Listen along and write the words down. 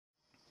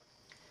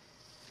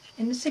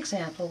In this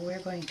example, we're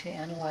going to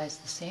analyze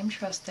the same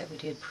truss that we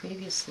did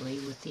previously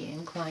with the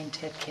inclined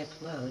 10-kip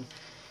load.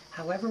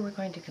 However, we're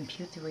going to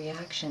compute the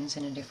reactions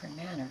in a different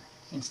manner.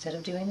 Instead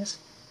of doing this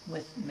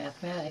with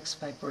mathematics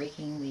by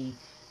breaking the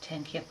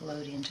 10-kip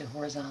load into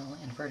horizontal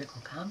and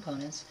vertical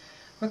components,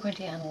 we're going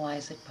to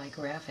analyze it by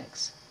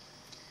graphics.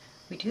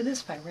 We do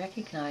this by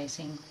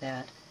recognizing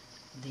that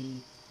the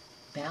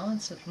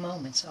balance of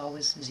moments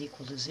always is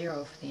equal to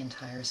 0 for the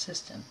entire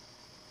system.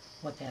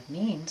 What that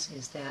means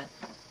is that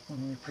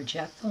when we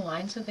project the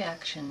lines of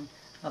action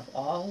of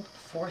all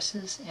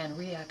forces and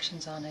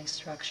reactions on a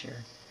structure,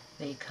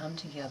 they come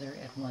together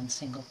at one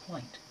single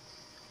point.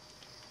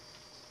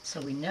 So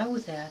we know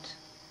that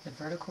the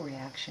vertical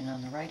reaction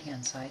on the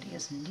right-hand side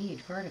is indeed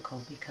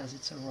vertical because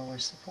it's a roller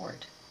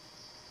support.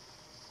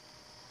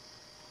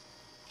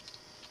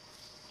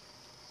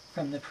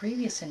 From the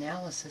previous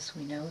analysis,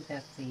 we know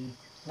that the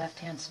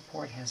left-hand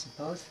support has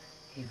both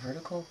a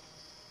vertical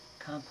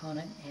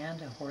component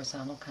and a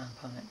horizontal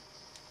component.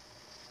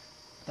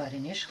 But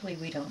initially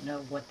we don't know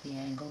what the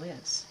angle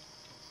is.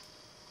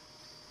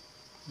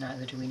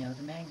 Neither do we know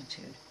the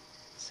magnitude.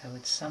 So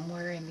it's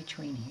somewhere in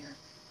between here.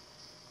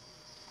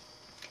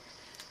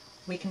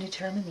 We can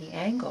determine the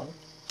angle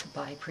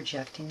by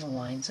projecting the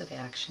lines of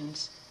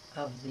actions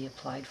of the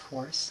applied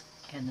force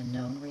and the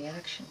known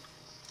reaction.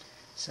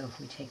 So if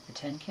we take the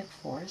 10-kip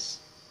force,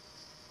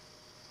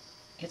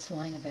 its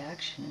line of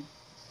action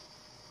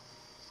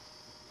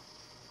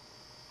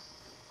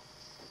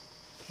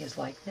is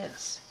like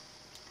this.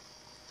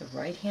 The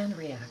right-hand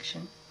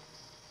reaction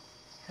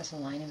has a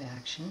line of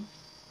action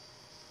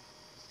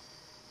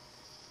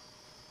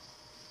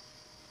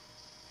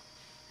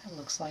that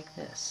looks like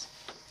this,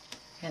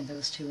 and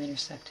those two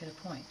intersect at a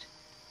point.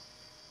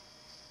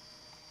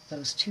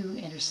 Those two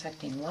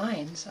intersecting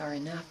lines are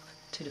enough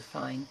to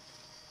define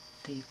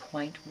the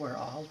point where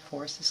all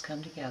forces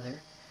come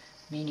together,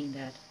 meaning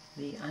that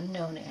the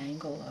unknown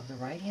angle of the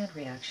right-hand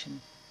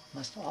reaction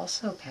must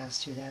also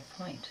pass through that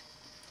point.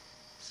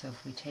 So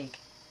if we take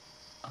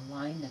a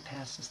line that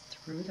passes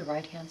through the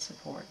right-hand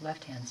support,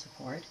 left-hand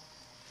support,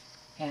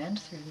 and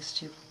through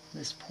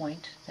this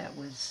point that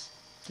was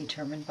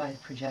determined by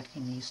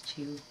projecting these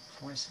two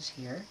forces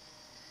here,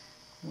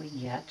 we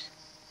get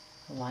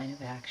a line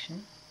of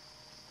action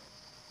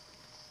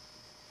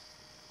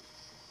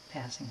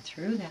passing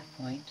through that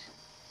point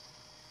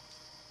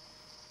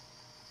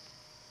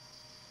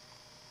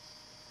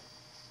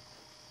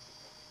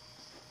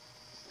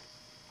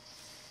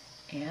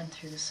and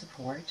through the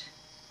support,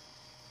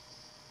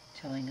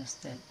 telling us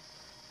that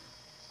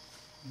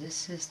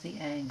this is the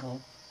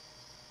angle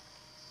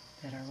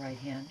that our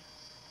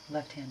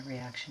left-hand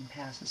reaction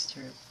passes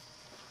through.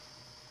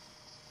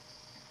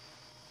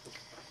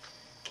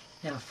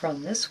 Now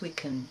from this we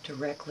can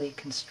directly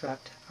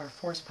construct our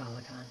force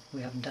polygon.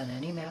 We haven't done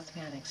any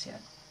mathematics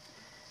yet.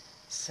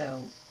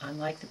 So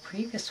unlike the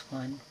previous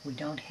one, we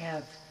don't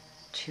have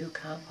two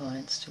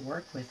components to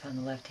work with on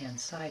the left-hand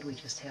side. We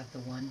just have the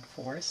one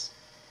force,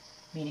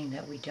 meaning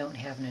that we don't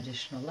have an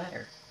additional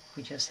letter.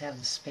 We just have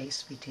the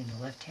space between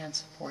the left-hand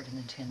support and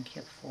the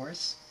 10-kip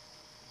force,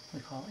 we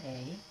call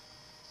A.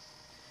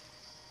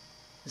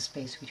 The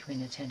space between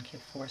the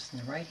 10-kip force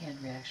and the right-hand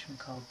reaction we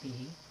call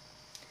B.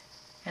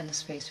 And the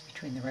space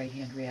between the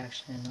right-hand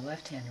reaction and the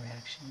left-hand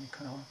reaction we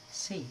call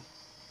C.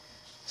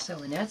 So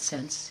in that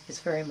sense, it's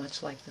very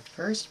much like the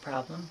first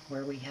problem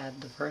where we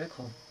had the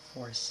vertical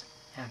force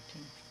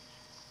acting.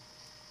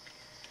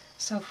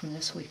 So from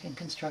this we can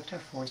construct our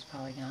force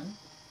polygon.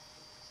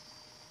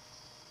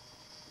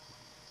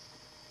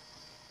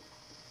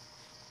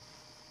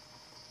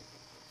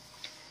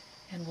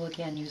 And we'll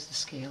again use the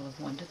scale of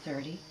 1 to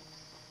 30.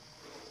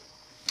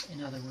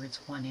 In other words,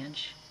 1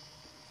 inch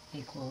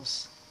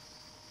equals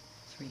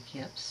 3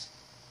 kips.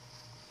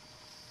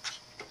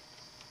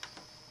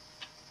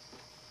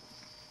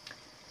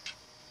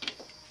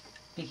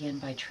 Begin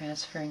by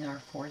transferring our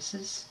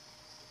forces,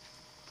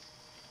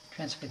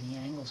 transfer the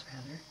angles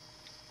rather.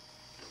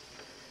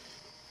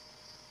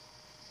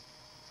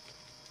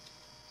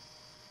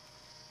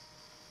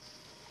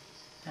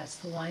 That's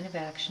the line of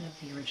action of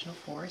the original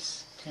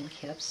force, 10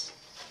 kips.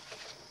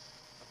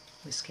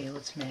 We scale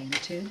its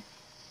magnitude.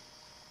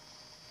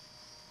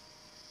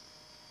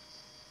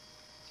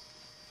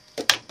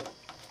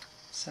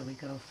 So we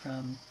go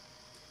from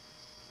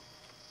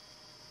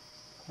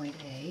point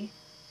A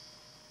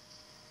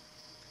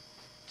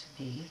to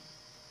B.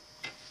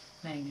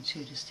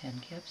 Magnitude is 10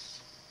 kips.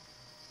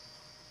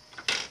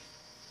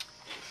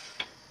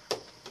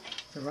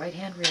 The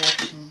right-hand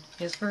reaction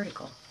is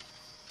vertical.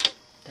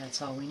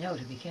 That's all we know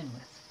to begin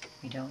with.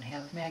 We don't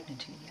have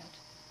magnitude yet.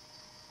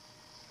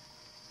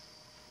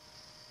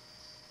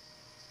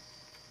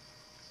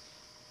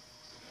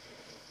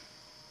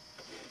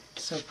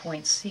 So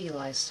point C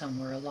lies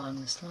somewhere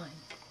along this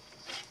line.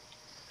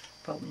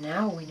 But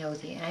now we know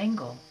the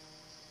angle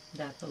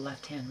that the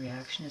left-hand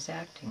reaction is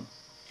acting,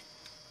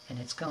 and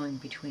it's going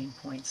between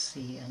point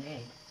C and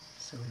A.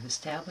 So we've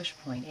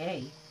established point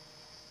A.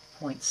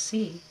 Point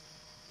C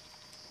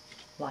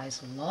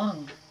lies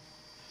along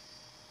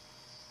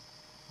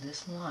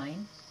this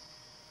line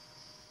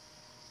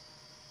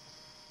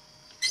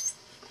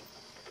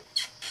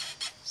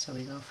So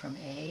we go from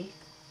A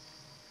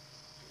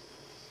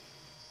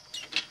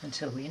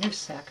until we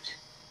intersect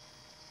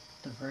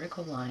the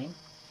vertical line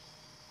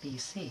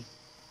BC.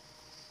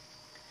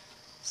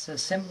 So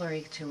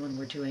similarly to when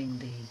we're doing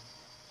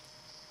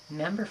the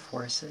member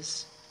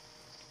forces,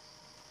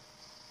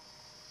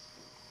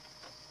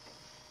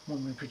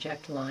 when we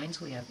project lines,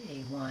 we have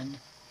A1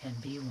 and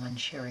B1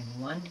 sharing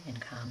 1 in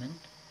common.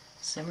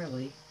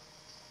 Similarly,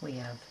 we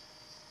have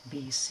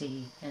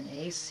BC and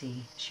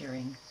AC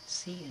sharing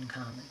C in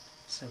common.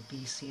 So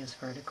BC is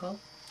vertical,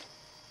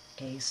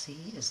 AC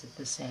is at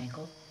this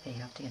angle, they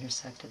have to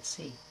intersect at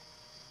C.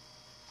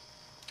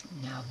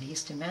 Now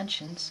these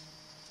dimensions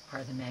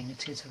are the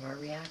magnitudes of our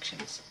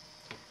reactions.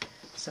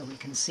 So we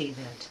can see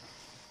that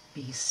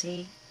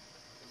BC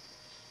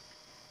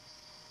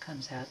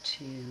comes out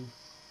to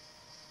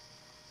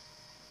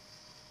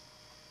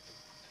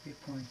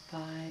 3.5,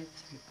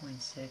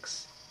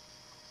 3.6,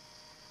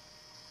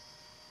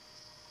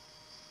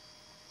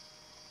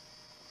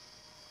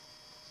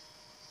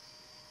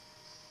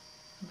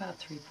 about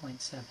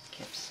 3.7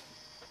 kips.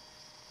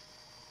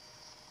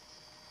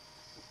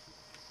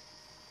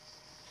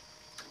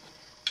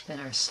 Then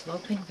our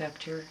sloping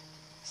vector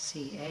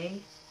CA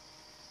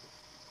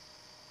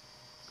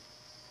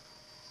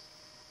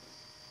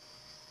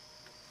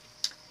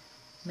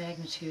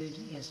magnitude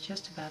is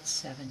just about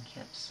 7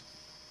 kips.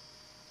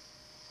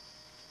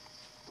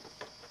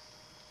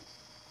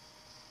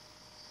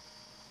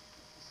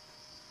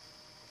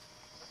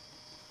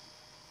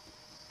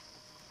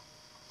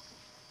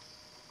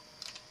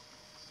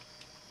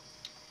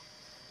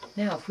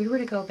 Now, if we were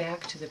to go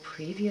back to the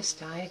previous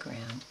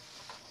diagram,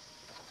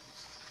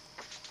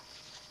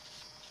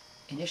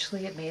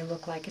 initially it may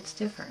look like it's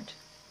different,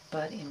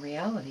 but in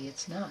reality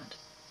it's not,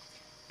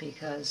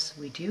 because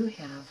we do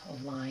have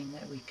a line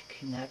that we could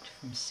connect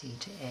from C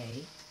to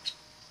A.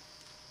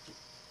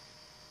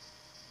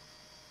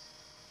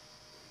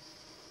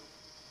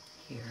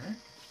 Here.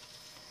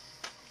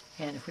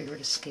 And if we were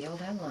to scale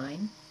that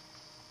line,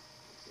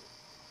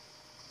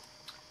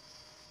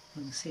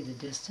 we can see the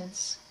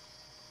distance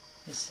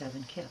is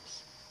 7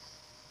 kips.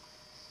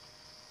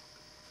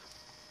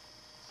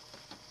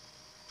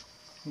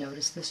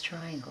 Notice this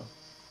triangle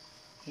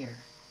here.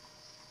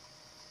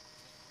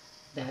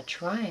 That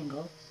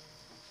triangle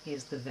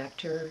is the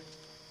vector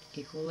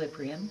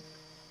equilibrium,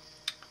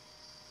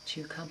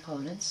 2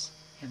 components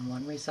and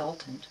 1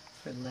 resultant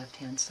for the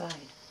left-hand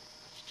side.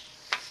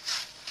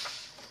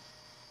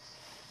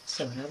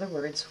 So in other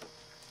words,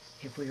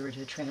 if we were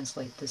to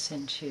translate this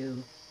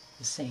into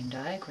the same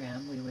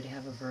diagram, we would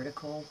have a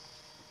vertical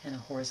and a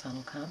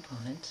horizontal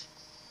component.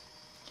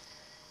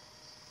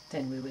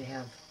 Then we would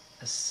have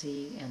a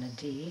C and a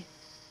D,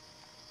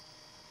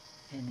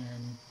 and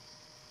then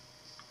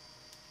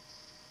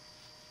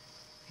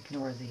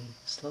ignore the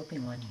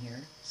sloping one here,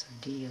 so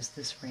D is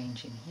this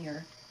range in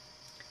here,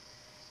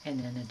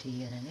 and then a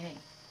D and an A.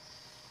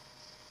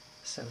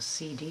 So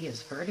CD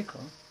is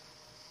vertical,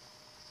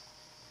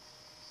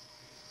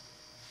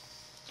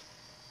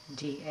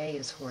 DA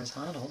is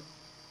horizontal,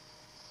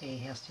 A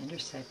has to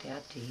intersect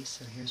at D,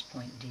 so here's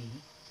point D.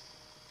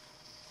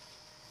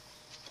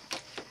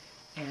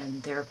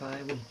 And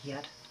thereby we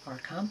get our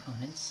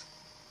components,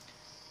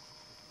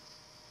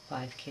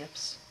 5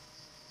 kips,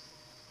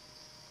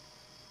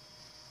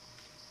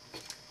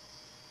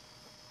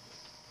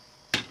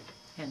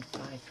 and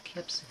 5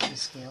 kips if we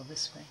scale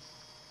this way.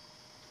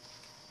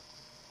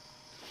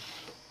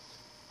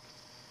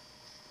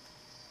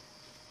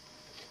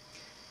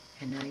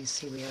 And now you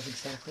see we have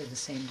exactly the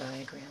same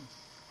diagram.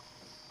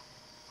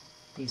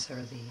 These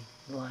are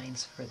the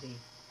lines for the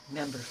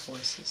member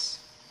forces,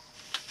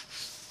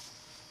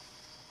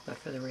 but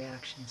for the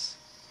reactions,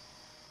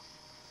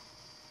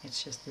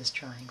 it's just this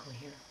triangle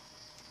here.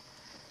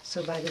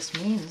 So by this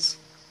means,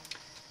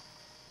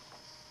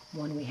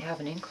 when we have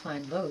an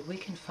inclined load, we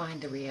can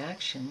find the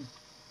reaction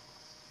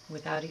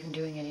without even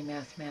doing any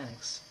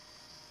mathematics.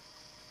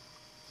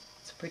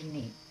 It's pretty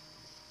neat.